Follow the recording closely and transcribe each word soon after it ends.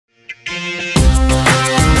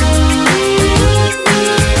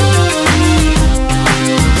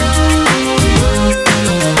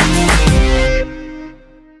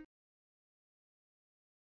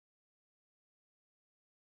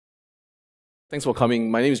Thanks for coming.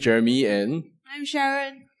 My name is Jeremy and... I'm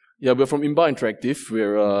Sharon. Yeah, we're from Imba Interactive.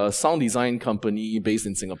 We're a sound design company based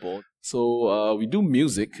in Singapore. So we do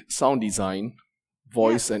music, sound design,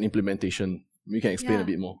 voice and implementation. We can explain a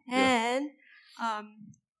bit more. And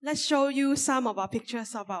let's show you some of our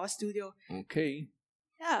pictures of our studio. Okay.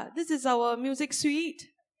 Yeah, this is our music suite.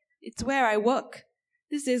 It's where I work.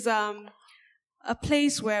 This is a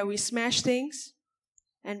place where we smash things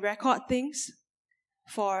and record things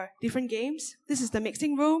for different games. This is the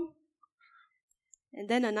mixing room. And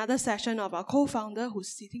then another session of our co-founder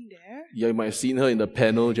who's sitting there. Yeah, you might have seen her in the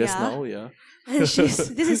panel just now, yeah. And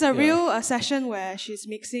this is a real session where she's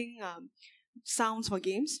mixing sounds for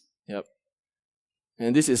games. Yep.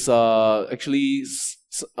 And this is actually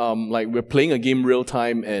like we're playing a game real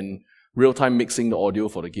time and real time mixing the audio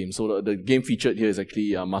for the game. So the game featured here is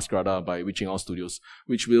actually Masquerada by Witching Hour Studios,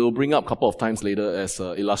 which we'll bring up a couple of times later as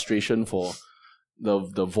an illustration for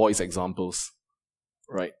the voice examples.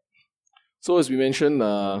 Right. So as we mentioned,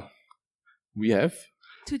 we have...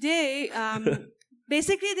 Today,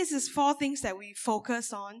 basically this is 4 things that we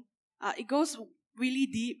focus on. It goes really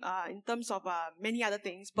deep in terms of many other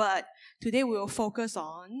things, but today we will focus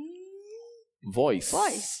on... Voice.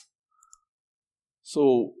 Voice.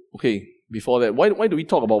 So, okay, before that, why do we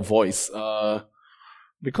talk about voice?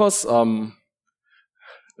 Because, okay,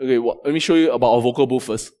 let me show you about our vocal booth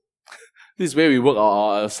first. This is where we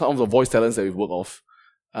work some of the voice talents that we work off.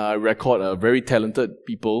 Record very talented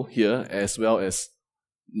people here as well as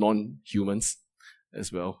non-humans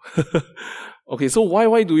as well. Okay, so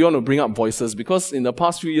why do we want to bring up voices? Because in the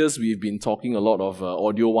past few years, we've been talking a lot of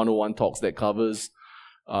Audio 101 talks that covers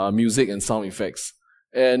music and sound effects.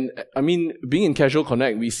 And I mean, being in Casual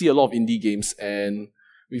Connect, we see a lot of indie games and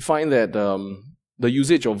we find that the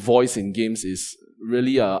usage of voice in games is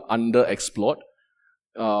really underexplored.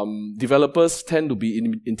 Developers tend to be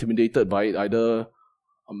intimidated by it, either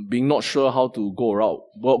being not sure how to go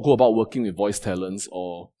about working with voice talents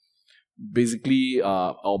or basically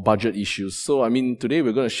our budget issues. So I mean, today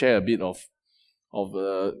we're going to share a bit of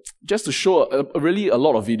just to show really a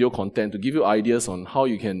lot of video content to give you ideas on how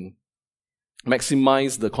you can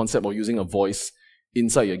maximize the concept of using a voice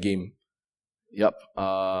inside your game. Yep.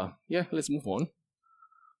 Yeah, let's move on.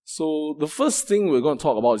 So the first thing we're going to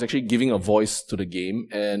talk about is actually giving a voice to the game.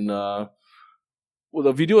 And well,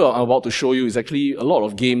 the video I'm about to show you is actually a lot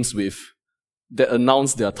of games that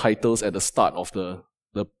announce their titles at the start of the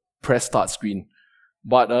press start screen.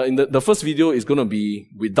 But in the first video is going to be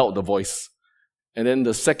without the voice. And then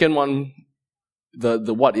the second one,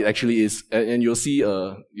 the what it actually is, and you'll see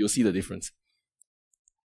the difference.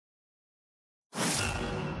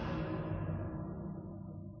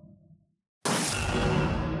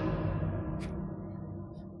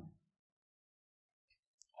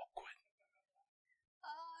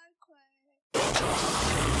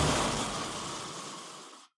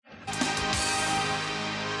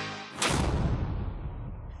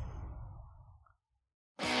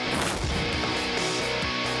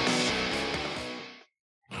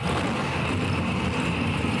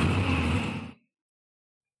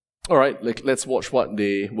 Alright, let's watch what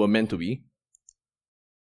they were meant to be.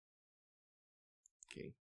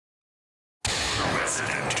 Okay.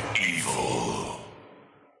 Resident Evil.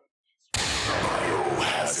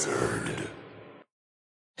 Biohazard.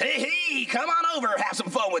 Hey, come on over, have some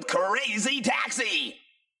fun with Crazy Taxi.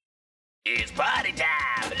 It's party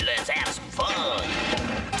time, let's have some fun.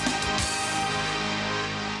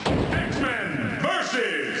 X-Men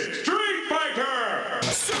versus Street Fighter.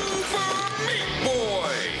 Super Meat Boy.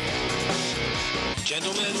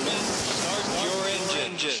 Gentlemen, start your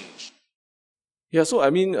engine. Yeah, so I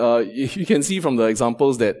mean, you can see from the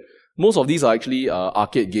examples that most of these are actually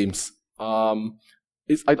arcade games. I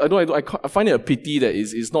find it a pity that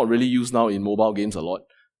it's not really used now in mobile games a lot,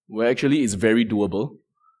 where actually it's very doable,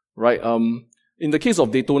 right? In the case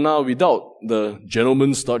of Daytona, without the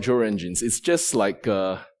gentlemen start your engines, it's just like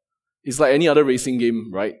it's like any other racing game,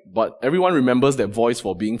 right? But everyone remembers that voice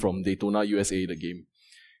for being from Daytona, USA, the game.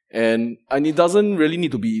 And it doesn't really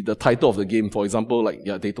need to be the title of the game. For example, like,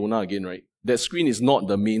 yeah, Daytona again, right? That screen is not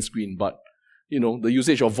the main screen, but, you know, the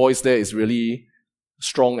usage of voice there is really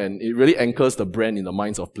strong and it really anchors the brand in the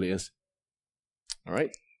minds of players.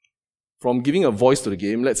 Alright? From giving a voice to the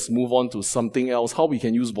game, let's move on to something else. How we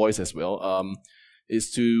can use voice as well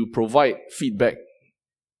is to provide feedback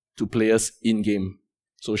to players in-game.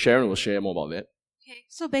 So Sharon will share more about that. Okay,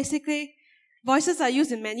 so basically, voices are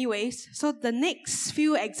used in many ways. So the next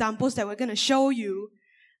few examples that we're going to show you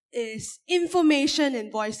is information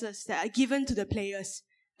in voices that are given to the players.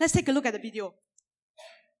 Let's take a look at the video.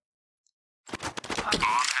 We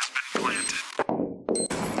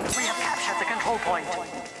have captured the control Hold point.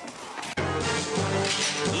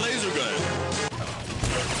 Laser gun.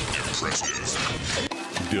 Impressive.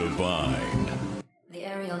 Divine. The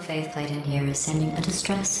aerial faceplate in here is sending a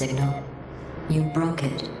distress signal. You broke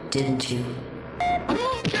it, didn't you?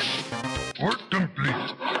 Work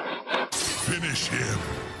complete. Finish him.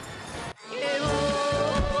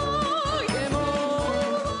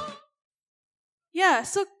 Yeah,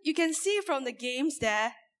 so you can see from the games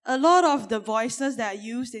there, a lot of the voices that are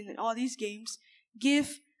used in all these games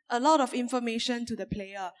give a lot of information to the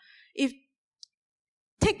player.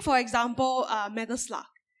 Take for example, Metal Slug.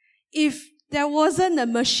 If there wasn't a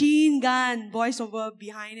machine gun voiceover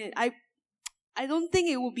behind it, I don't think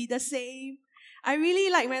it would be the same. I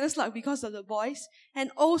really like Metal Slug because of the voice, and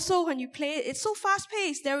also when you play it, it's so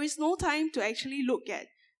fast-paced. There is no time to actually look at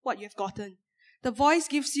what you've gotten. The voice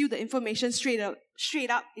gives you the information straight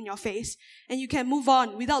up in your face, and you can move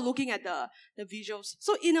on without looking at the visuals.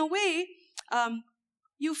 So in a way,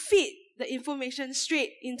 you feed the information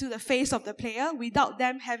straight into the face of the player without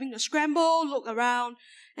them having to scramble, look around.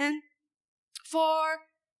 And for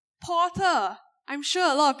Porter, I'm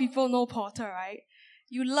sure a lot of people know Porter, right?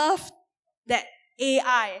 You love that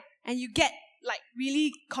AI, and you get like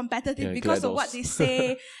really competitive because of what they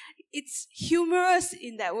say. It's humorous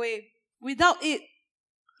in that way. Without it,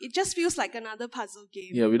 it just feels like another puzzle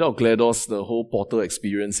game. Yeah, without GLaDOS, the whole Portal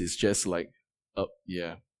experience is just like,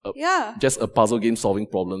 just a puzzle game solving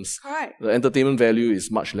problems. Correct. The entertainment value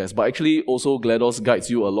is much less. But actually, also GLaDOS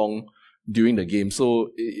guides you along during the game.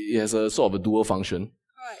 So it has a sort of a dual function.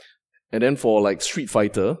 Right. And then for like Street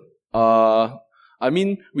Fighter, I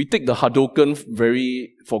mean, we take the Hadouken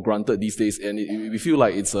very for granted these days, and we feel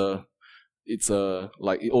like it's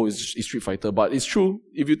Street Fighter. But it's true.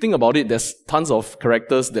 If you think about it, there's tons of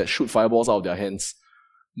characters that shoot fireballs out of their hands.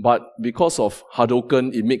 But because of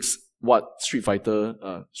Hadouken, it makes what Street Fighter.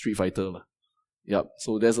 Yeah.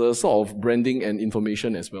 So there's a sort of branding and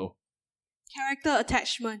information as well. Character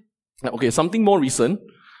attachment. Okay, something more recent.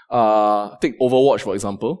 Take Overwatch, for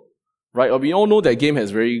example. Right? We all know that game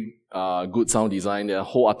has very good sound design. There are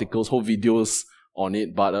whole articles, whole videos on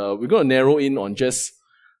it. But we're going to narrow in on just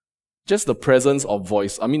the presence of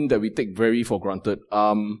voice. I mean, that we take very for granted.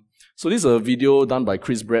 So this is a video done by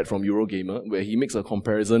Chris Brett from Eurogamer, where he makes a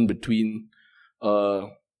comparison between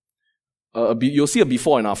you'll see a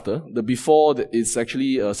before and after. The before is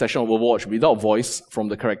actually a session of Overwatch without voice from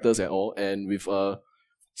the characters at all, and with a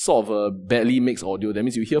sort of a badly mixed audio. That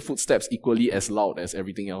means you hear footsteps equally as loud as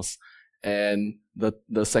everything else. And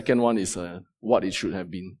the second one is what it should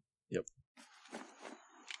have been. Yep.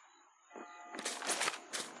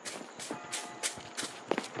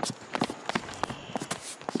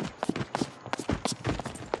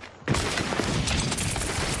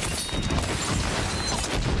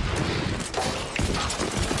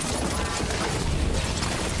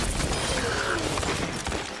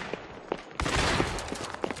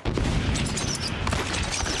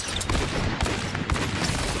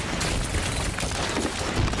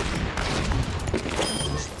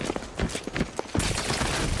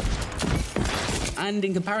 And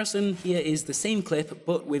in comparison, here is the same clip,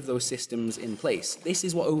 but with those systems in place. This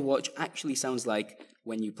is what Overwatch actually sounds like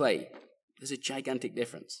when you play. There's a gigantic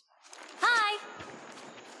difference. Hi!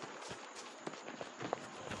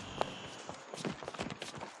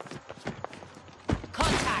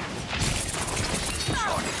 Contact!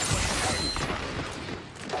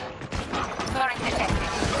 Current detected.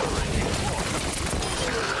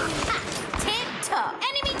 Tip-top!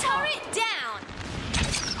 Enemy turret down!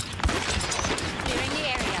 Clearing the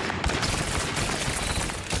area.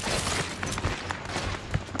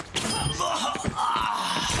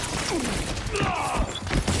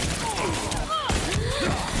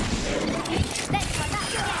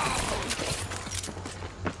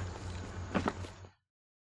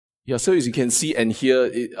 Yeah, so as you can see and hear,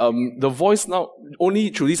 the voice now, only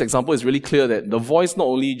through this example, is really clear that the voice not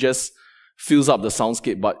only just fills up the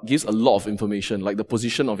soundscape, but gives a lot of information, like the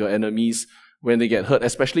position of your enemies when they get hurt,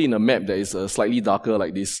 especially in a map that is slightly darker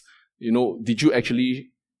like this. You know, did you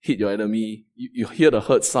actually hit your enemy? You hear the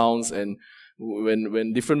hurt sounds, and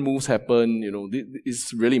when different moves happen, you know,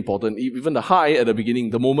 it's really important. Even the high at the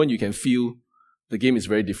beginning, the moment you can feel the game is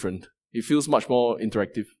very different. It feels much more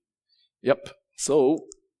interactive. Yep. So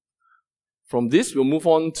from this, we'll move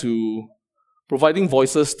on to providing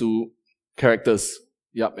voices to characters.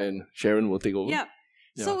 Yep, and Sharon will take over. Yep.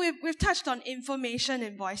 Yeah. So we've touched on information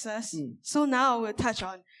and voices. So now we'll touch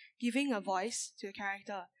on giving a voice to a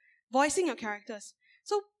character. Voicing your characters.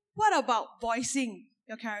 So what about voicing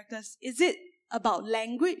your characters? Is it about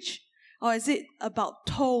language, or is it about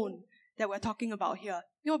tone that we're talking about here?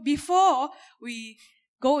 You know, before we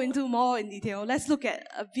go into more in detail, let's look at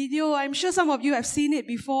a video. I'm sure some of you have seen it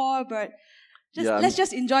before, but let's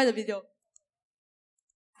just enjoy the video.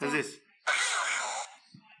 Who's this?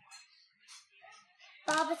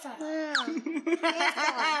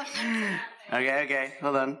 Okay,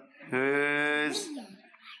 hold on. Who's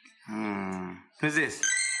this?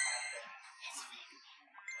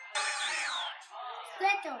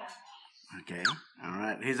 Okay,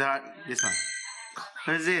 alright. Who's this one?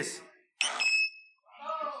 Who's this?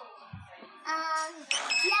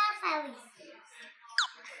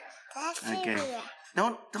 Okay.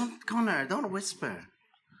 Don't Connor, don't whisper.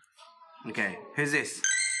 Okay, who's this?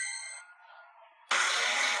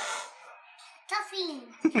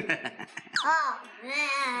 Oh,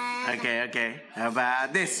 man. Okay. How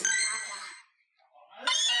about this?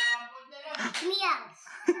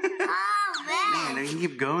 Oh, man. Man, you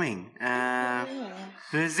keep going.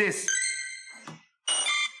 Who's this?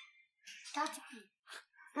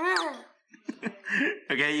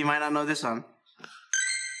 Okay, you might not know this one.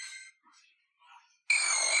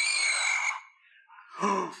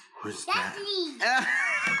 Who's that?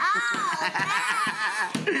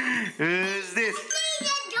 Who's this?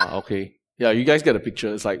 Okay. Yeah, you guys get a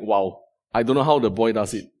picture. It's like, wow. I don't know how the boy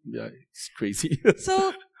does it. Yeah, it's crazy.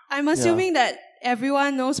 So I'm assuming that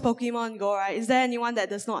everyone knows Pokemon Go, right? Is there anyone that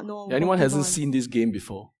does not know? Anyone Pokemon? hasn't seen this game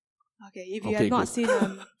before? Okay, if you have not seen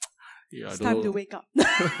yeah, it's time to wake up.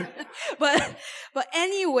 but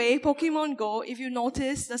anyway, Pokemon Go, if you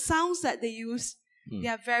notice, the sounds that they use, they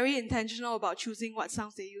are very intentional about choosing what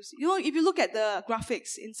sounds they use. You know, if you look at the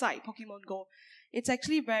graphics inside Pokemon Go, it's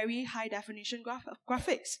actually very high definition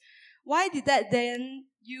graphics. Why did that then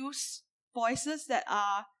use voices that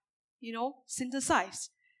are, synthesized?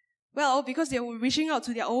 Well, because they were reaching out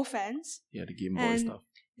to their old fans. Yeah, the Game Boy stuff.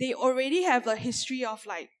 They already have a history of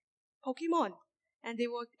Pokemon. And they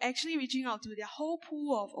were actually reaching out to their whole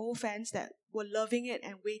pool of old fans that were loving it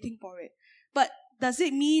and waiting for it. But does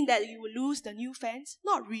it mean that you will lose the new fans?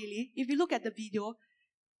 Not really. If you look at the video,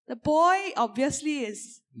 the boy obviously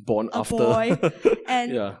is born a after. boy,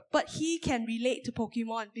 but he can relate to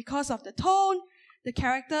Pokemon because of the tone. The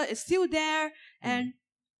character is still there, and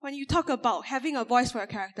when you talk about having a voice for a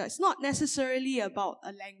character, it's not necessarily about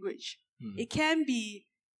a language. It can be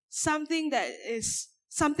something that is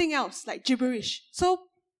something else, like gibberish. So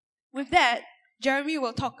with that, Jeremy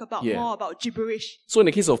will talk about more about gibberish. So in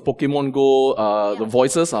the case of Pokemon Go, the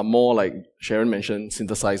voices are more, like Sharon mentioned,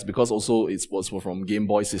 synthesized, because also it was from Game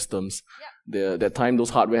Boy systems. That time, those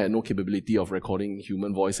hardware had no capability of recording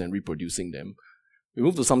human voice and reproducing them. We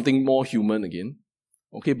move to something more human again.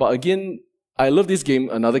 Okay, but again, I love this game.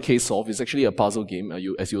 Another case of it's actually a puzzle game,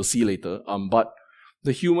 as you'll see later. But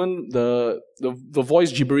the human, the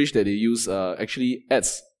voice gibberish that they use actually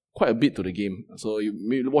adds quite a bit to the game. So you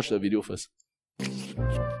maybe watch the video first.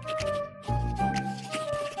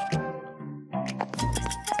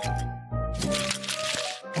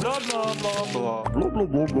 Blah blah blah blah blah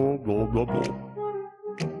blah blah blah blah blah.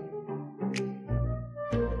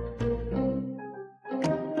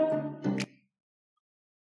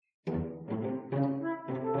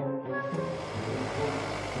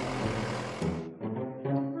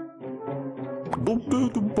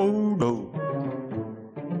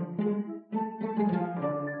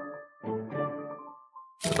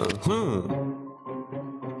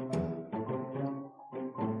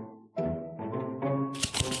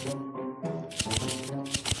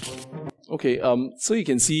 Okay, so you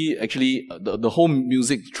can see actually the whole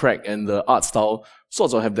music track and the art style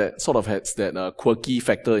sort of has that quirky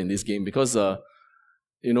factor in this game, because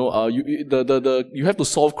you have to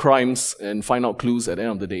solve crimes and find out clues at the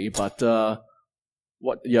end of the day. But the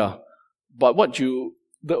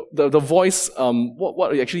voice,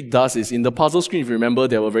 what it actually does is, in the puzzle screen, if you remember,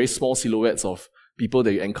 there were very small silhouettes of people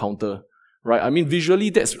that you encounter, right? I mean, visually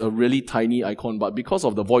that's a really tiny icon, but because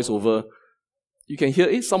of the voiceover, you can hear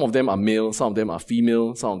it. Some of them are male, some of them are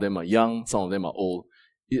female, some of them are young, some of them are old.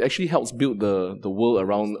 It actually helps build the world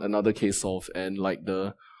around another case of, and like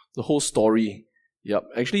the whole story. Yep.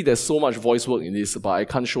 Actually, there's so much voice work in this, but I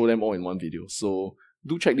can't show them all in one video. So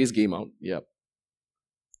do check this game out. Yep.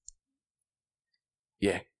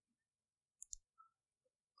 Yeah.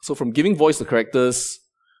 So from giving voice to characters,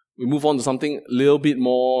 we move on to something a little bit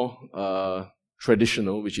more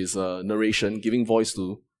traditional, which is narration, giving voice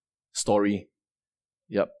to story.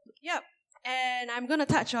 Yep. And I'm going to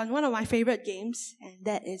touch on one of my favorite games, and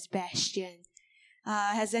that is Bastion.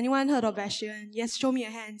 Has anyone heard of Bastion? Yes, show me your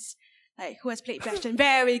hands. Like, who has played Bastion?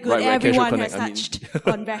 Very good. Right, Everyone has touched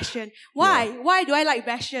on Bastion. Why? Yeah. Why do I like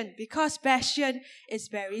Bastion? Because Bastion is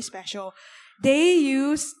very special. They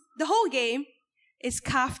use, the whole game is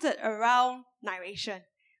crafted around narration.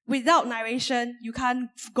 without narration, you can't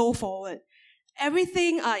go forward.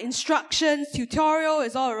 Everything, instructions, tutorial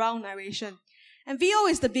is all around narration. And VO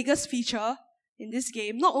is the biggest feature in this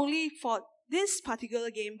game, not only for this particular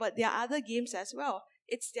game, but there are other games as well.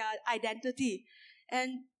 It's their identity.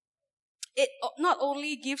 And it not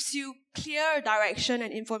only gives you clear direction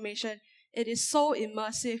and information, it is so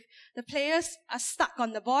immersive. The players are stuck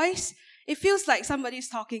on the voice. It feels like somebody's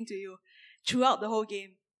talking to you throughout the whole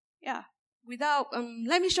game. Yeah.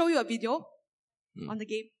 Let me show you a video on the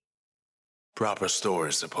game. Proper story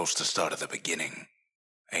is supposed to start at the beginning.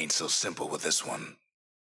 Ain't so simple with this one.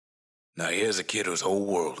 Now here's a kid whose whole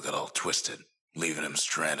world got all twisted, leaving him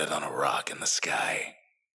stranded on a rock in the sky.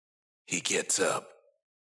 He gets up,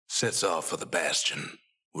 sets off for the bastion,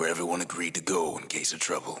 where everyone agreed to go in case of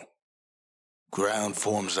trouble. Ground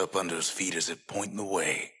forms up under his feet as it pointing the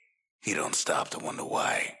way. He don't stop to wonder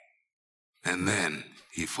why. And then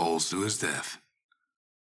he falls to his death.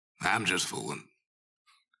 I'm just fooling.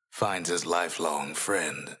 Finds his lifelong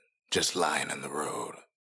friend just lying in the road.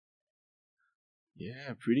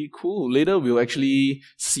 Yeah, pretty cool. Later we'll actually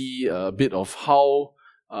see a bit of how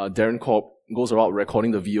Darren Korb goes about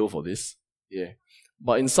recording the VO for this. Yeah.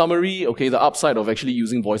 But in summary, okay, the upside of actually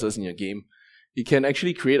using voices in your game, it can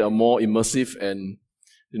actually create a more immersive and,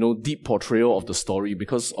 deep portrayal of the story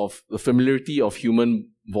because of the familiarity of human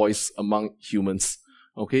voice among humans.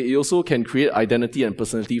 Okay, it also can create identity and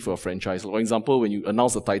personality for a franchise. For example, when you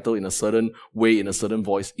announce the title in a certain way, in a certain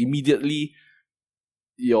voice, immediately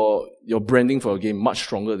your branding for a game much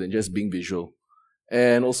stronger than just being visual.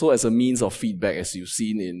 And also as a means of feedback, as you've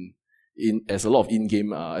seen as a lot of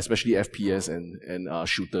in-game, especially FPS and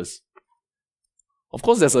shooters. Of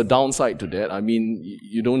course, there's a downside to that. I mean,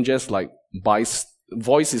 you don't just buy.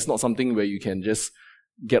 Voice is not something where you can just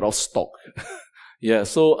get off stock. Yeah,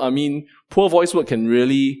 so I mean, poor voice work can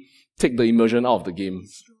really take the immersion out of the game.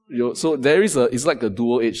 So it's like a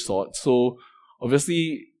dual-edged sword. So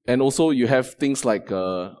obviously, and also you have things like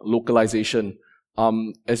localization.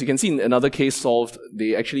 As you can see in another case solved,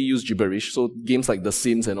 they actually use gibberish. So games like The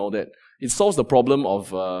Sims and all that, it solves the problem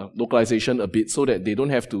of localization a bit so that they don't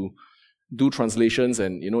have to do translations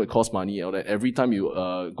and, it costs money or that every time you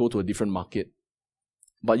go to a different market.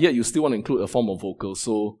 But yet you still want to include a form of vocal.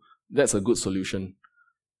 So that's a good solution.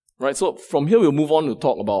 Right, so from here we'll move on to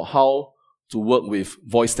talk about how to work with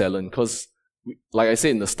voice talent because, like I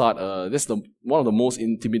said in the start, that's one of the most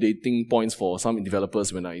intimidating points for some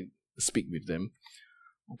developers when I speak with them.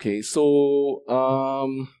 Okay, so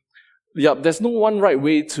there's no one right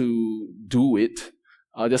way to do it.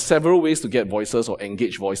 There's several ways to get voices or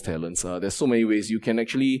engage voice talents. There's so many ways. You can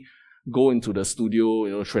actually go into the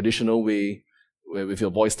studio, traditional way, with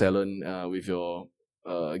your voice talent, with your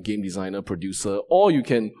game designer, producer, or you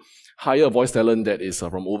can hire a voice talent that is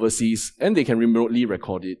from overseas and they can remotely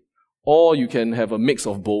record it. Or you can have a mix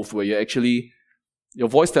of both where your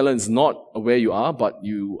voice talent is not where you are, but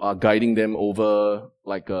you are guiding them over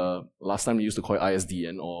last time we used to call it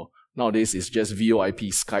ISDN, or nowadays it's just VoIP,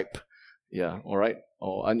 Skype, yeah, alright,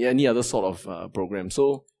 or any other sort of program.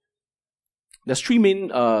 So there's three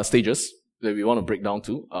main stages that we want to break down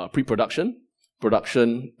to, pre-production,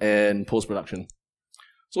 production, and post-production.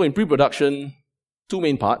 So in pre-production, two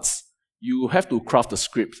main parts. You have to craft a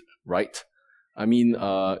script, right? I mean,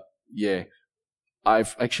 I've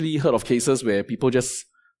actually heard of cases where people just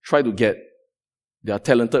try to get their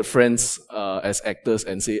talented friends as actors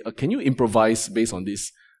and say, can you improvise based on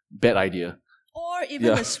this bad idea? Or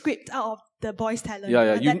even a script out of the voice talent.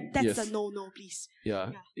 That's a no-no, please.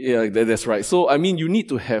 Yeah, that's right. So, I mean, you need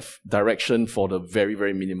to have direction for the very,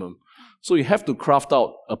 very minimum. So you have to craft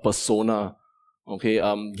out a persona. Okay,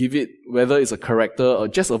 give it, whether it's a character or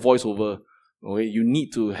just a voiceover, okay, you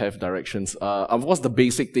need to have directions. Of course, the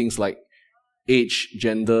basic things like age,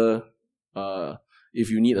 gender, if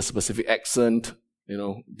you need a specific accent,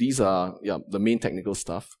 these are, the main technical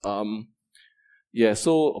stuff.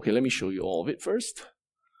 So, okay, let me show you all of it first.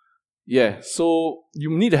 So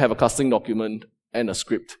you need to have a casting document and a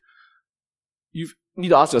script. You need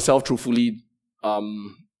to ask yourself truthfully,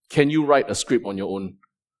 can you write a script on your own?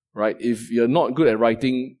 Right? If you're not good at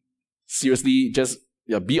writing, seriously, just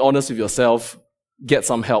be honest with yourself, get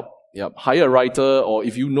some help. Hire a writer, or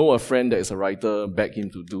if you know a friend that is a writer, beg him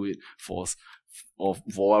to do it for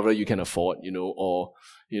whatever you can afford,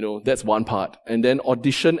 that's one part. And then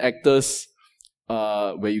audition actors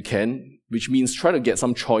where you can, which means try to get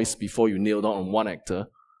some choice before you nail down on one actor,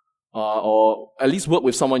 or at least work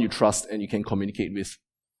with someone you trust and you can communicate with.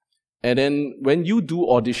 And then when you do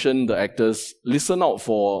audition the actors, listen out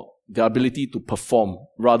for their ability to perform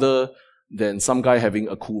rather than some guy having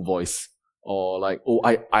a cool voice. or like, oh,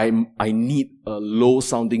 I need a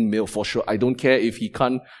low-sounding male for sure. I don't care if he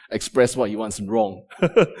can't express what he wants wrong.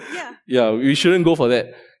 Yeah. Yeah, we shouldn't go for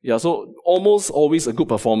that. Yeah, so almost always a good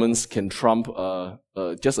performance can trump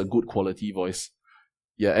just a good quality voice.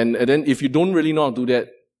 Yeah, and then if you don't really know how to do that,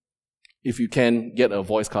 if you can, get a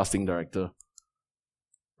voice casting director.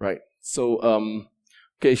 Right. So,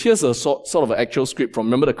 okay, here's a sort of an actual script from,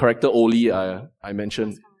 remember the character Oli I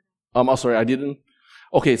mentioned? Oh, sorry, I didn't.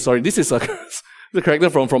 Okay, sorry, this is the character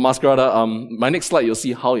from Masquerada. My next slide, you'll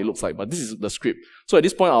see how it looks like, but this is the script. So at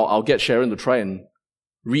this point, I'll get Sharon to try and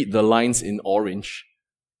read the lines in orange.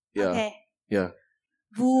 Yeah. Okay. Yeah.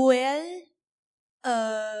 Vuel,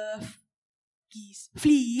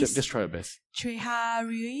 fleece. Just try your best.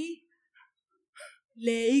 Trehari,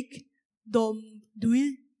 leg, dom,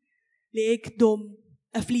 duil, leg, dom,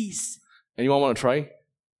 a fleece. Anyone want to try?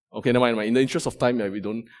 Okay, never mind. In the interest of time, yeah, we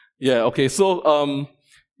don't. Yeah, okay, so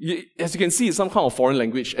as you can see, it's some kind of foreign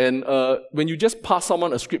language, and when you just pass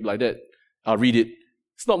someone a script like that, read it,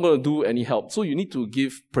 it's not going to do any help. So you need to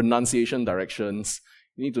give pronunciation directions.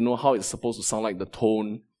 You need to know how it's supposed to sound like, the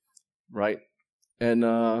tone, right? And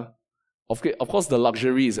of course, the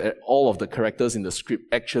luxury is that all of the characters in the script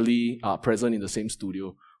actually are present in the same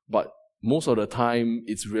studio, but most of the time,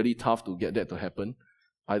 it's really tough to get that to happen,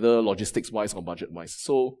 either logistics-wise or budget-wise.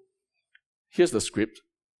 So here's the script.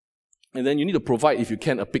 And then you need to provide, if you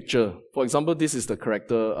can, a picture. For example, this is the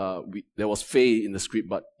character, there was Faye in the script,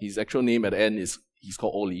 but his actual name at the end he's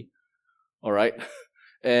called Oli. Alright?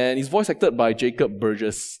 And he's voice acted by Jacob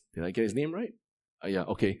Burgess. Did I get his name right? Yeah,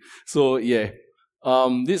 okay. So, yeah.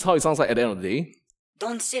 This is how it sounds like at the end of the day.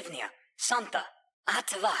 Don Sivnia, Santa,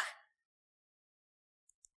 Atavach.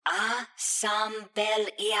 A Sam Bel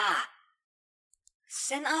Ia.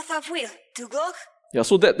 Sen Athavwil, Tugloch? Yeah,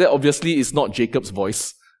 so that obviously is not Jacob's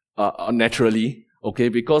voice, naturally, okay,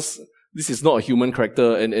 because this is not a human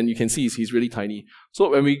character, and you can see he's really tiny.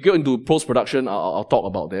 So when we go into post-production, I'll talk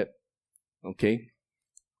about that, okay.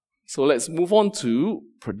 So let's move on to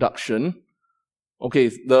production.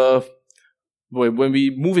 Okay, when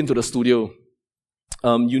we move into the studio,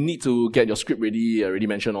 you need to get your script ready. I already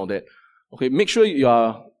mentioned all that. Okay, make sure you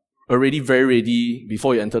are already very ready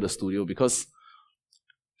before you enter the studio, because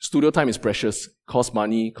studio time is precious, costs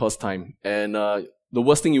money, costs time, and the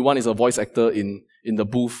worst thing you want is a voice actor in the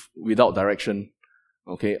booth without direction.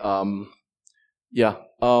 Okay,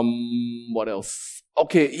 what else?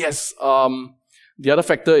 Okay, yes, the other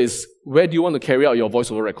factor is, where do you want to carry out your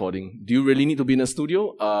voiceover recording? Do you really need to be in a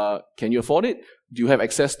studio? Can you afford it? Do you have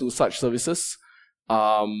access to such services?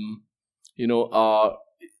 If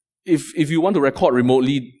you want to record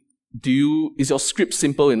remotely, is your script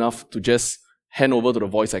simple enough to just hand over to the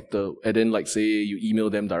voice actor and then, like, say, you email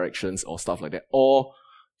them directions or stuff like that? Or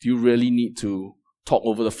do you really need to talk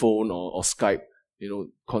over the phone or Skype?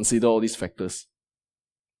 Consider all these factors.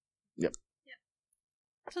 Yep.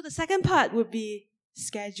 So the second part would be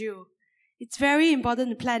schedule. It's very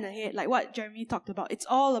important to plan ahead, like what Jeremy talked about. It's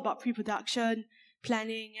all about pre-production,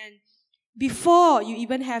 planning, and before you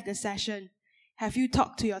even have the session, have you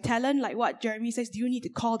talked to your talent? Like what Jeremy says, do you need to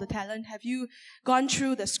call the talent? Have you gone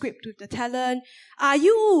through the script with the talent? Are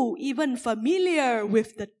you even familiar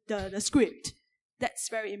with the script? That's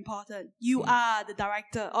very important. You are the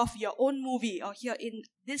director of your own movie, or here in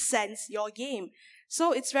this sense, your game.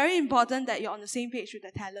 So it's very important that you're on the same page with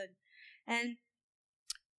the talent. And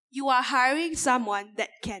you are hiring someone that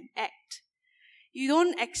can act. You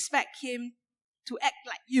don't expect him to act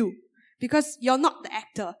like you, because you're not the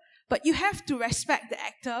actor. But you have to respect the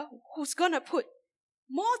actor who's going to put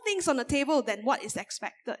more things on the table than what is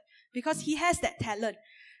expected, because he has that talent.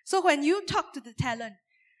 So when you talk to the talent,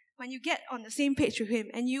 when you get on the same page with him,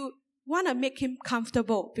 and you want to make him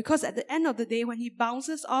comfortable, because at the end of the day, when he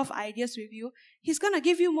bounces off ideas with you, he's going to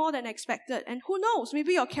give you more than expected. And who knows,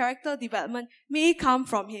 maybe your character development may come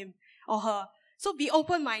from him or her. So be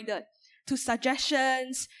open-minded to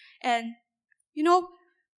suggestions and,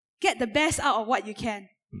 get the best out of what you can.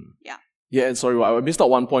 Yeah. Yeah, and sorry, I missed out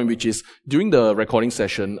one point, which is during the recording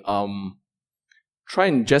session, try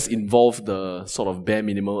and just involve the sort of bare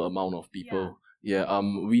minimal amount of people. Yeah,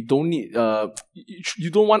 we don't need,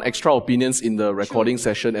 you don't want extra opinions in the recording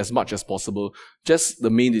session as much as possible. Just the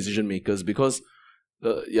main decision makers, because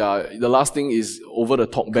the last thing is over the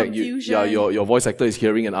talkback. Your voice actor is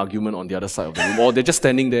hearing an argument on the other side of the room, or they're just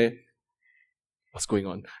standing there. What's going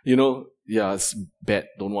on? It's bad.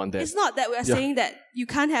 Don't want that. It's not that we're saying that you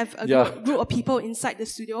can't have a group of people inside the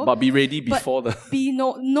studio. But be ready before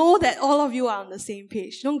know that all of you are on the same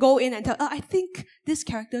page. Don't go in and tell, I think this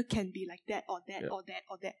character can be like that or that or that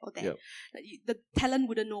or that or that. Like, the talent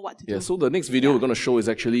wouldn't know what to do. So the next video we're going to show is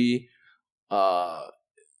actually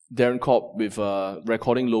Darren Kopp with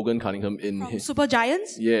recording Logan Cunningham in From Super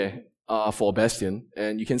Giants? for Bastion,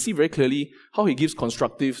 and you can see very clearly how he gives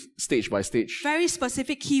constructive stage by stage. Very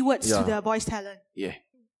specific keywords to the voice talent. Yeah.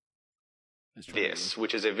 This,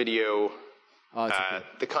 which is a video.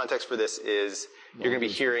 The context for this is you're going to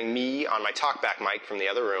be hearing me on my talkback mic from the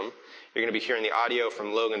other room. You're going to be hearing the audio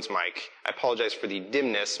from Logan's mic. I apologize for the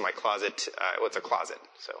dimness. My closet, it's a closet,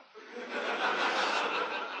 so.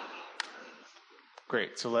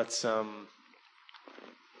 Great. So let's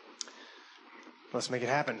make it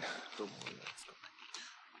happen.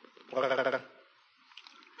 Yeah,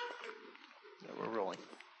 we're rolling.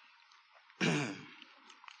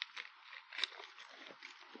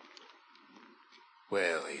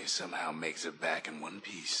 Well, he somehow makes it back in one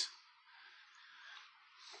piece.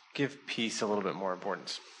 Give peace a little bit more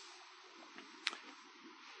importance.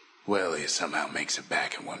 Well, he somehow makes it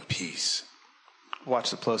back in one piece. Watch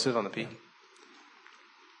the plosive on the P.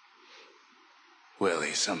 Well,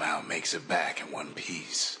 he somehow makes it back in one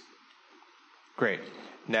piece. Great.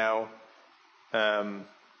 Now, a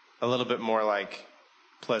little bit more like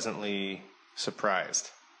pleasantly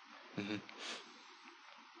surprised. Mm-hmm.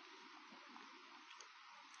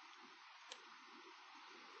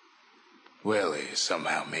 Well, he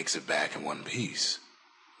somehow makes it back in one piece.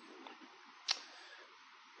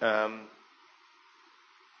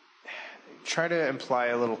 Try to imply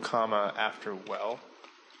a little comma after well.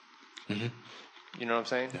 Mm-hmm. You know what I'm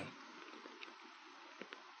saying? Yeah.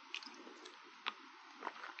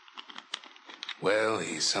 Well,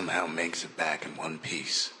 he somehow makes it back in one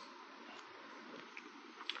piece.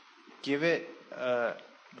 Give it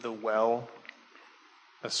the well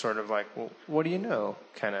a sort of like, well, what do you know?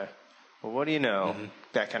 Kind of, well, what do you know? Mm-hmm.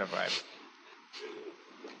 That kind of vibe.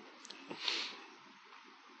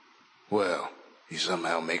 Well, he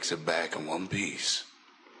somehow makes it back in one piece.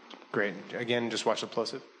 Great. Again, just watch the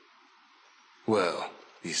plosive. Well,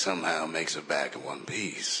 he somehow makes it back in one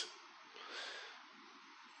piece.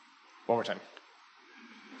 One more time.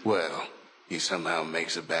 Well, he somehow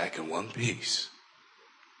makes it back in one piece.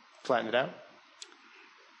 Flatten it out.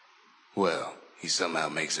 Well, he somehow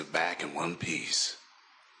makes it back in one piece.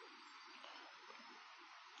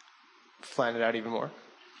 Flatten it out even more.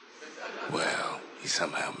 Well, he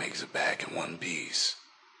somehow makes it back in one piece.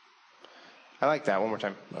 I like that. One more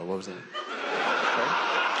time. What was it?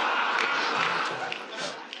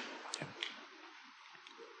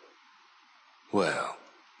 Well,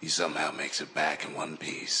 he somehow makes it back in one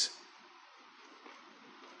piece.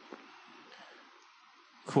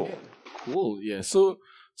 Cool. Yeah. So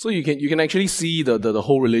you can actually see the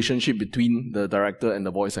whole relationship between the director and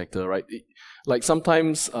the voice actor, right? Like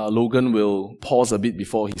sometimes Logan will pause a bit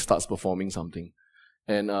before he starts performing something,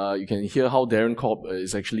 and you can hear how Darren Kopp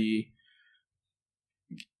is actually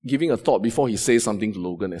giving a thought before he says something to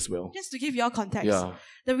Logan as well. Just to give you all context, Yeah.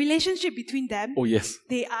 the relationship between them, Oh yes.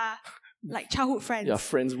 they are like childhood friends. Yeah,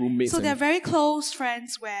 friends, roommates. So they're and- very close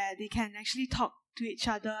friends where they can actually talk to each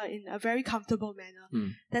other in a very comfortable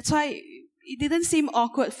manner. That's why it didn't seem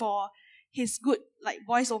awkward for his good like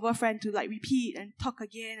voiceover friend to like repeat and talk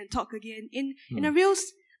again. In a real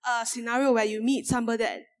scenario where you meet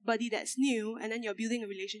somebody that's new and then you're building a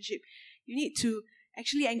relationship, you need to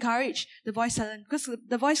actually encourage the voice talent because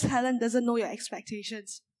the voice talent doesn't know your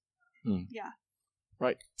expectations. Yeah.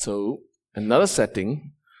 Right. So another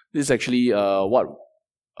setting. This is actually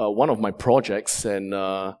one of my projects, and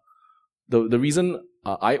the reason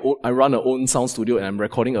I run a own sound studio and I'm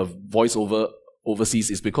recording a voiceover overseas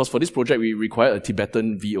is because for this project we require a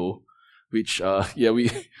Tibetan VO, which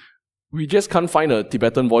we just can't find a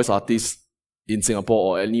Tibetan voice artist in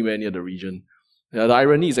Singapore or anywhere near the region. The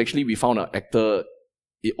irony is actually we found an actor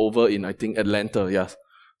over in I think Atlanta. Yeah.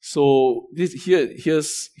 So here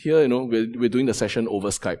we're doing the session over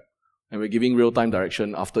Skype. And we're giving real-time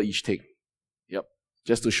direction after each take. Yep.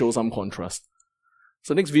 Just to show some contrast.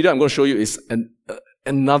 So next video I'm going to show you is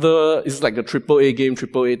another, it's like a AAA game,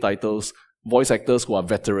 AAA titles, voice actors who are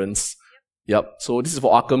veterans. Yep. So this is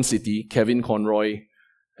for Arkham City, Kevin Conroy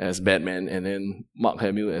as Batman, and then Mark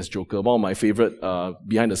Hamill as Joker. One of my favorite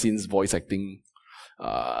behind-the-scenes voice acting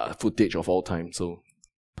footage of all time. So.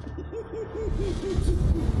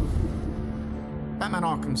 Batman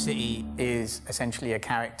Arkham City is essentially a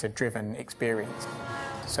character-driven experience.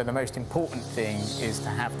 So the most important thing is to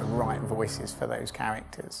have the right voices for those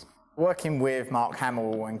characters. Working with Mark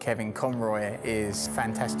Hamill and Kevin Conroy is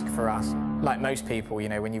fantastic for us. Like most people,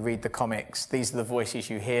 when you read the comics, these are the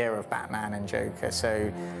voices you hear of Batman and Joker.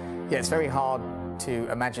 So yeah, it's very hard to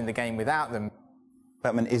imagine the game without them.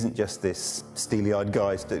 Batman isn't just this steely-eyed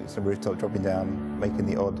guy stood on a rooftop, dropping down, making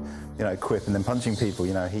the odd, quip and then punching people.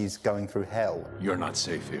 He's going through hell. You're not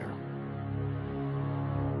safe here.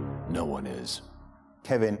 No one is.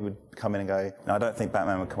 Kevin would come in and go, no, I don't think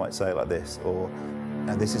Batman would quite say it like this, or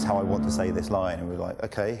no, this is how I want to say this line. And we're like,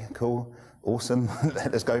 okay, cool, awesome,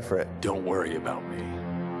 let's go for it. Don't worry about me.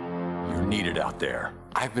 You're needed out there.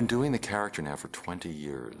 I've been doing the character now for 20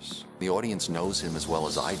 years. The audience knows him as well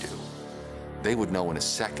as I do. They would know in a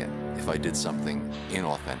second if I did something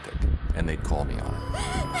inauthentic, and they'd call me on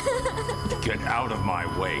it. Get out of my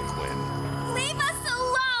way, Quinn. Leave us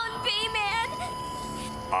alone, B-Man!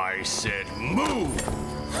 I said move!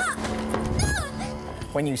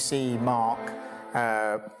 When you see Mark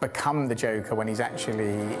become the Joker when he's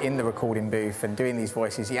actually in the recording booth and doing these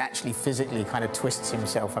voices, he actually physically kind of twists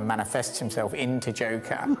himself and manifests himself into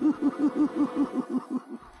Joker.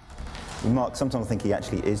 Mark sometimes think he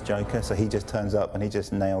actually is Joker, so he just turns up and he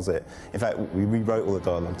just nails it. In fact, we rewrote all the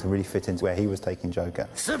dialogue to really fit into where he was taking Joker.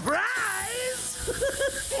 Surprise!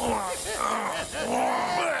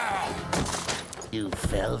 You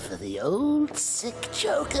fell for the old sick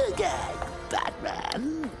Joker guy,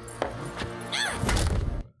 Batman.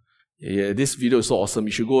 Yeah, this video is so awesome.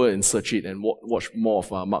 You should go and search it and watch more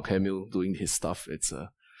of Mark Hamill doing his stuff. It's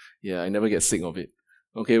I never get sick of it.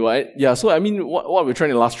 Okay, well, so I mean, what we're trying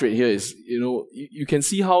to illustrate here is, you can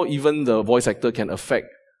see how even the voice actor can affect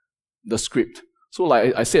the script. So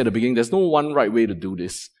like I said at the beginning, there's no one right way to do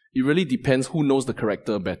this. It really depends who knows the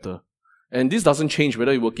character better. And this doesn't change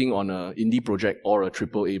whether you're working on an indie project or a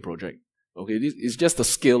AAA project. Okay, this is just the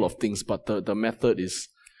scale of things, but the method is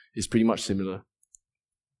pretty much similar.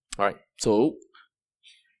 Alright, so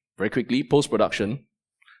very quickly, post-production.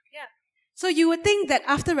 So you would think that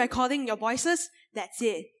after recording your voices, that's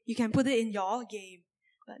it. You can put it in your game.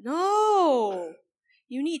 But no!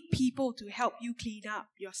 You need people to help you clean up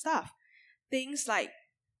your stuff. Things like,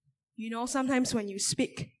 sometimes when you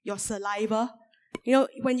speak, your saliva,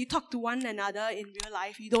 when you talk to one another in real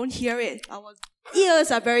life, you don't hear it. Our ears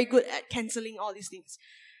are very good at cancelling all these things.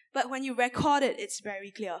 But when you record it, it's very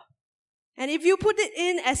clear. And if you put it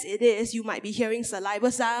in as it is, you might be hearing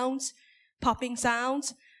saliva sounds, popping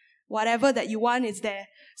sounds, whatever that you want is there.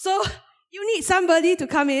 So you need somebody to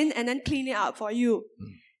come in and then clean it up for you.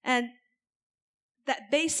 And that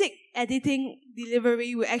basic editing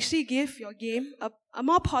delivery will actually give your game a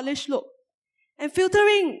more polished look. And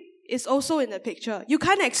filtering is also in the picture. You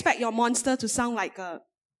can't expect your monster to sound like a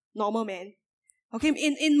normal man. Okay,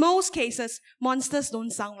 in most cases, monsters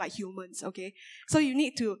don't sound like humans, okay? So you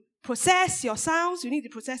need to process your sounds, you need to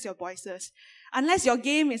process your voices. Unless your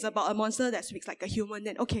game is about a monster that speaks like a human,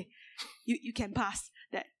 then okay, you can pass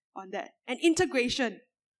that on that. And integration,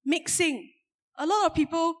 mixing. A lot of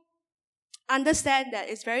people understand that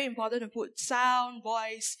it's very important to put sound,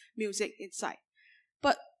 voice, music inside.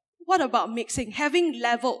 But what about mixing? Having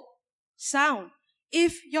leveled sound.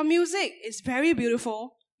 If your music is very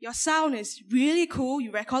beautiful, your sound is really cool,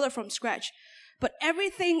 you record it from scratch, but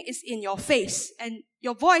everything is in your face, and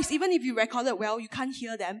your voice, even if you record it well, you can't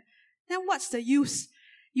hear them, then what's the use?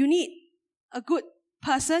 You need a good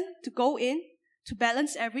person to go in, to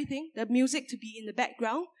balance everything, the music to be in the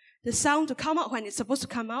background, the sound to come out when it's supposed to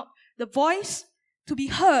come out, the voice to be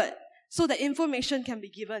heard, so that information can be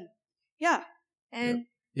given. Yeah. And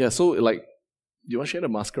so like, do you want to share the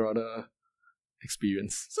Masquerada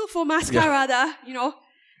experience? So for Masquerada,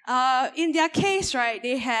 in their case, right,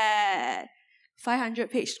 they had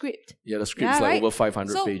 500-page script. Yeah, the script's like over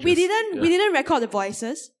 500 so pages. We didn't record the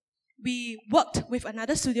voices. We worked with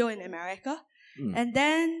another studio in America. And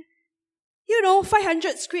then,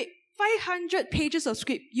 500 pages of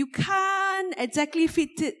script. You can't exactly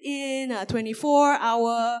fit it in a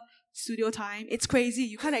 24-hour studio time. It's crazy.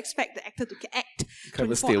 You can't expect the actor to act 24 hours. You can't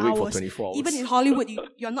even stay awake for 24 hours. Even in Hollywood,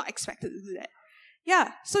 you're not expected to do that.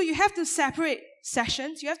 Yeah, so you have to separate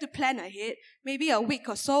sessions. You have to plan ahead, maybe a week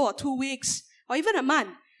or so, or 2 weeks, or even a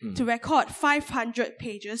month, to record 500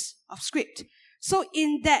 pages of script. So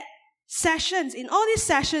in that sessions, in all these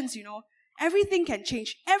sessions, everything can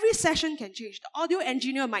change. Every session can change. The audio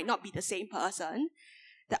engineer might not be the same person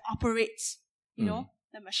that operates, the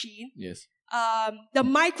machine. Yes. The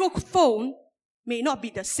microphone may not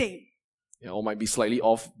be the same. Yeah, or might be slightly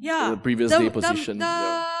off the previous day position.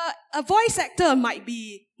 A voice actor might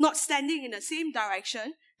be not standing in the same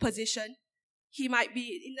position. He might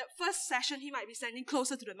be, in the first session, he might be standing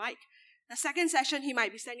closer to the mic. The second session, he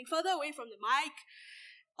might be standing further away from the mic.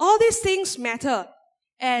 All these things matter.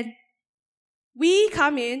 And we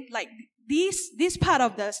come in, like this part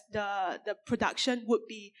of the production would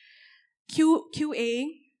be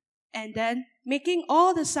QAing and then making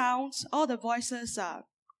all the sounds, all the voices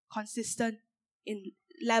consistent in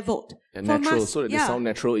leveled. And natural, so that they sound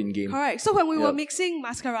natural in game. Correct. So when we were mixing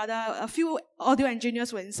Masquerada, a few audio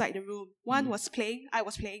engineers were inside the room. One was playing, I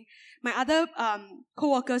was playing. My other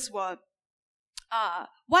co-workers were,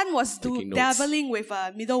 one was dabbling with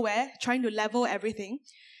middleware, trying to level everything.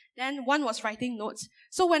 Then one was writing notes.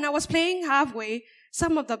 So when I was playing halfway,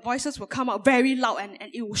 some of the voices will come out very loud and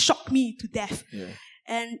it will shock me to death. Yeah.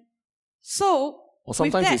 And so... Or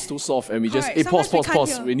sometimes it's too soft and we just, hey,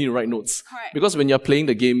 pause, we need to write notes. Correct. Because when you're playing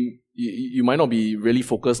the game, you might not be really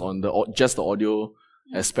focused on just the audio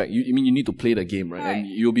aspect. You need to play the game, right? And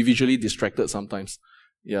you'll be visually distracted sometimes.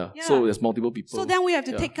 Yeah. So there's multiple people. So then we have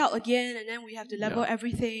to take out again, and then we have to level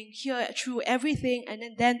everything, hear through everything, and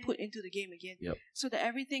then put into the game again. Yep. So that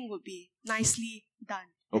everything would be nicely done.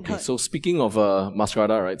 Okay, so speaking of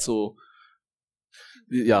Masquerada, right? So,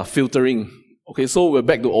 filtering. Okay, so we're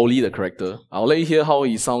back to Oli, the character. I'll let you hear how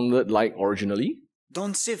he sounded like originally.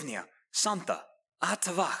 Don Sivnia, Santa,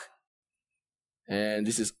 Atavach. And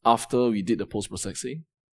this is after we did the post-processing.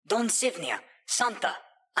 Don Sivnia, Santa,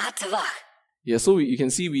 Atavach. Yeah, so you can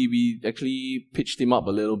see we actually pitched him up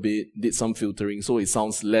a little bit, did some filtering, so it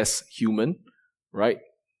sounds less human, right?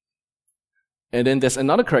 And then there's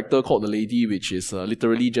another character called the Lady, which is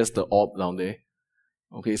literally just the orb down there.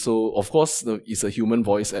 Okay, so of course it's a human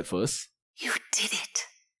voice at first. You did it,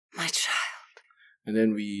 my child. And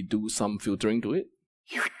then we do some filtering to it.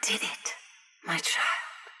 You did it, my child.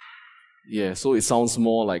 Yeah, so it sounds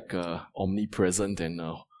more like omnipresent and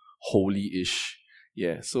holy-ish.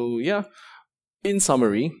 Yeah, so yeah. In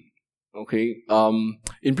summary, okay,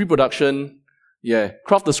 in pre-production,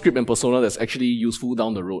 craft the script and persona that's actually useful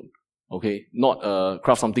down the road. Okay, not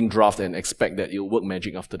craft something draft and expect that it'll work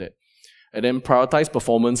magic after that. And then prioritize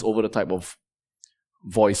performance over the type of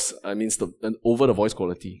voice, over the voice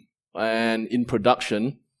quality. And in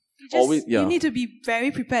production, you need to be very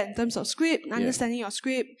prepared in terms of script, understanding your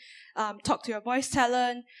script, talk to your voice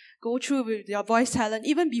talent, go through with your voice talent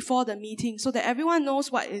even before the meeting so that everyone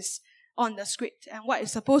knows what is on the script and what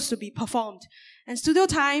is supposed to be performed. And studio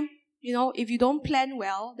time, if you don't plan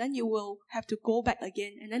well, then you will have to go back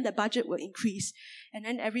again and then the budget will increase and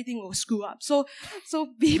then everything will screw up. So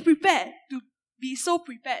be prepared to be so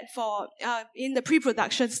prepared for in the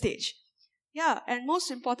pre-production stage. Yeah, and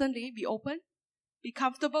most importantly, be open, be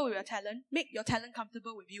comfortable with your talent, make your talent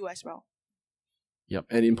comfortable with you as well. Yep,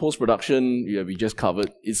 and in post-production, we just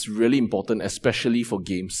covered, it's really important, especially for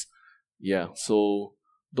games. Yeah, so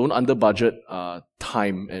don't under-budget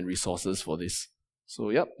time and resources for this. So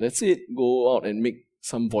yep, that's it. Go out and make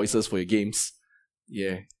some voices for your games.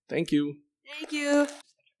 Yeah, thank you. Thank you.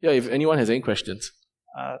 Yeah, if anyone has any questions.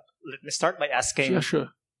 Let me start by asking. Yeah, sure.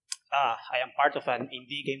 I am part of an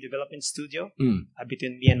indie game development studio.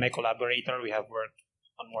 Between me and my collaborator, we have worked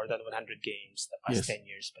on more than 100 games the past 10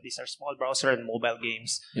 years. But these are small browser and mobile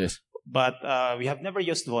games. Yes. But we have never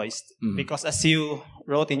used voice because as you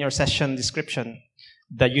wrote in your session description,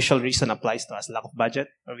 the usual reason applies to us, lack of budget,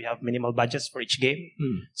 or we have minimal budgets for each game.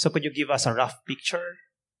 So could you give us a rough picture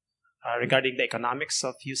regarding the economics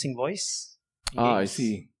of using voice? I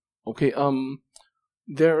see. Okay,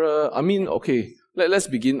 let's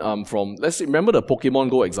begin let's remember the Pokemon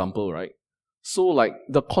Go example, right? So like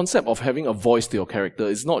the concept of having a voice to your character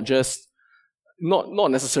is not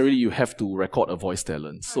necessarily you have to record a voice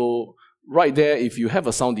talent. So right there, if you have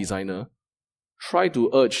a sound designer, try to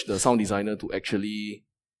urge the sound designer to actually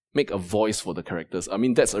make a voice for the characters.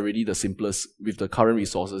 That's already the simplest with the current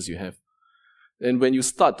resources you have. And when you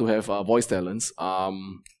start to have voice talents,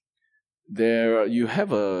 you have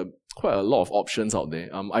quite a lot of options out there.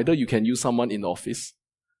 Either you can use someone in the office,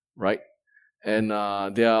 right? And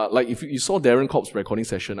there are, like, if you saw Darren Kopp's recording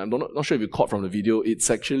session, I'm not sure if you caught from the video, it's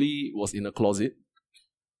actually was in a closet.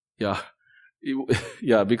 Yeah.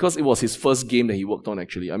 Because it was his first game that he worked on,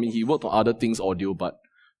 actually. He worked on other things audio, but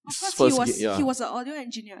of course he was an audio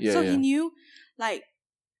engineer. He knew, like,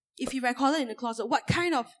 if he recorded in the closet, what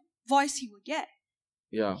kind of voice he would get.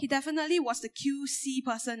 Yeah. He definitely was the QC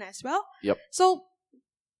person as well. Yep. So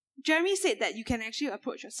Jeremy said that you can actually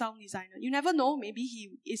approach a sound designer. You never know, maybe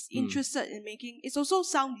he is interested in it's also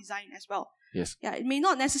sound design as well. Yes. Yeah, it may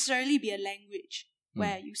not necessarily be a language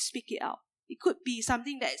where you speak it out. It could be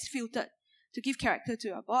something that is filtered to give character to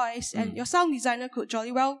your voice, and your sound designer could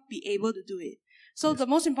jolly well be able to do it. So the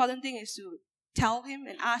most important thing is to tell him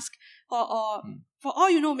and ask, or for all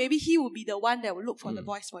you know, maybe he will be the one that will look for the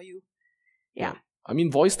voice for you. Yeah.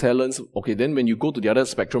 Voice talents, okay, then when you go to the other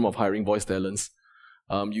spectrum of hiring voice talents,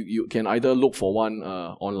 you can either look for one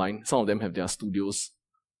online. Some of them have their studios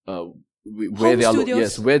where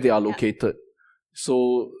they are located.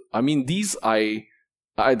 So, I mean, there's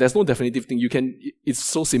no definitive thing. It's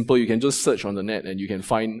so simple. You can just search on the net and you can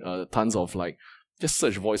find tons of just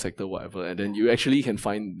search voice actor, whatever, and then you actually can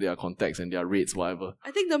find their contacts and their rates, whatever.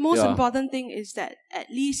 I think the most important thing is that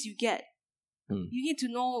at least you need to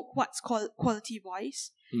know what's quality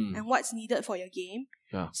voice and what's needed for your game.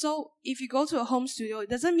 Yeah. So if you go to a home studio, it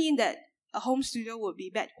doesn't mean that a home studio will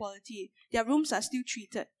be bad quality. Their rooms are still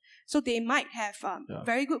treated. So they might have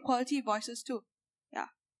very good quality voices too. Yeah.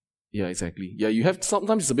 Yeah, exactly. Yeah, you have,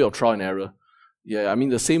 sometimes it's a bit of trial and error. Yeah, I mean,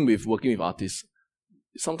 the same with working with artists.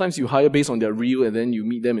 Sometimes you hire based on their reel and then you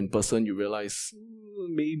meet them in person, you realize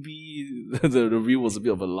maybe the reel was a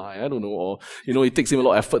bit of a lie. I don't know. Or, it takes him a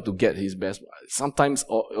lot of effort to get his best. Sometimes,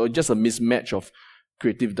 or just a mismatch of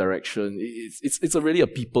creative direction. It's really a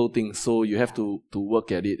people thing. So you have to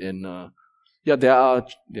work at it. And there are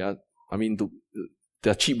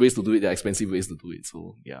cheap ways to do it. There are expensive ways to do it.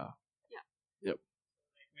 So yeah. Yep.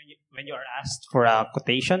 When you are asked for a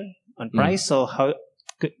quotation on price, so how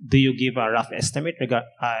do you give a rough estimate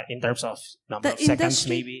in terms of number of seconds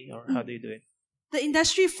maybe, or how do you do it? The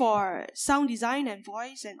industry for sound design and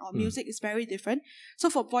voice or music is very different. So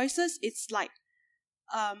for voices, it's like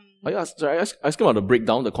I asked about the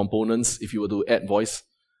breakdown, the components, if you were to add voice.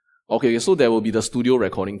 Okay, so there will be the studio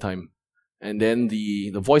recording time. And then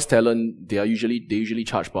the voice talent, they usually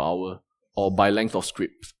charge per hour or by length of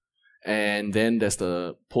script. And then there's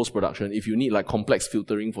the post-production. If you need complex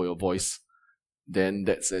filtering for your voice, then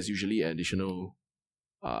there's usually additional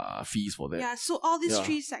fees for that. Yeah, so all these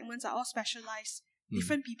three segments are all specialized,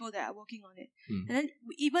 different people that are working on it. And then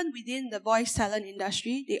even within the voice talent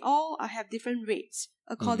industry, they all have different rates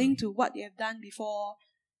according to what they have done before.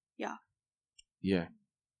 Yeah. Yeah.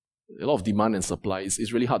 A lot of demand and supply.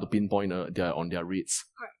 It's really hard to pinpoint on their rates.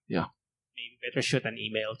 Correct. Yeah. Maybe better shoot an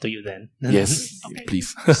email to you then. Yes, please.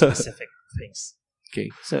 Specific things. Okay.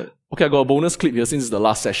 I got a bonus clip here since it's the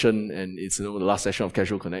last session and it's the last session of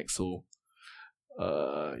Casual Connect. So,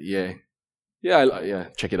 check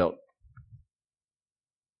it out.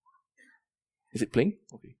 Is it playing?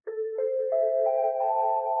 Okay.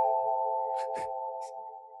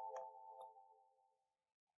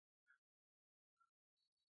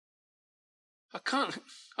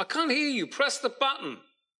 I can't hear you. Press the button.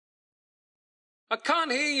 I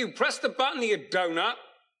can't hear you. Press the button, you donut.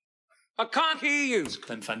 I can't hear you. It's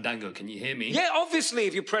Clem Fandango. Can you hear me? Yeah, obviously,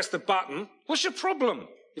 if you press the button. What's your problem?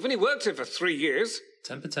 You've only worked here for 3 years.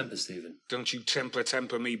 Temper, Stephen. Don't you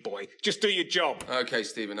temper me, boy. Just do your job. Okay,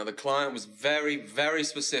 Stephen. Now, the client was very, very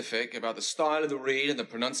specific about the style of the read and the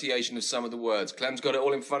pronunciation of some of the words. Clem's got it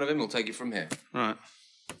all in front of him. We'll take it from here. Right.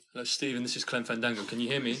 Hello, Stephen. This is Clem Fandango. Can you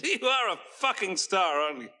hear me? You are a fucking star,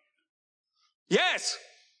 aren't you? Yes!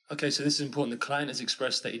 Okay, so this is important. The client has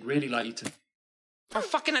expressed that he'd really like you to... Oh,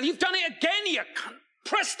 fucking hell, you've done it again, you cunt!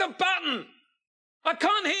 Press the button! I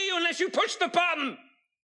can't hear you unless you push the button!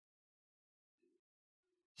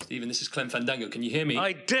 Stephen, this is Clem Fandango. Can you hear me?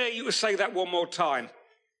 I dare you to say that one more time.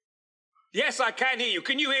 Yes, I can hear you.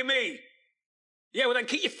 Can you hear me? Yeah, well then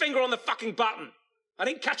keep your finger on the fucking button. I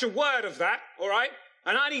didn't catch a word of that, all right?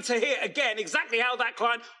 And I need to hear again exactly how that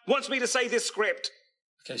client wants me to say this script.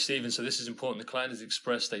 Okay, Stephen, so this is important. The client has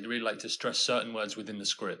expressed they'd really like to stress certain words within the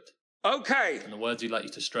script. Okay. And the words he'd like you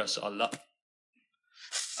to stress are love.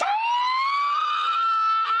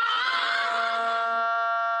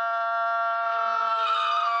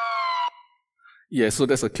 Yeah, so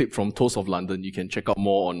that's a clip from Toast of London. You can check out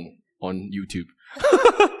more on YouTube.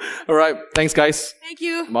 All right, thanks guys. Thank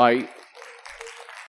you. Bye.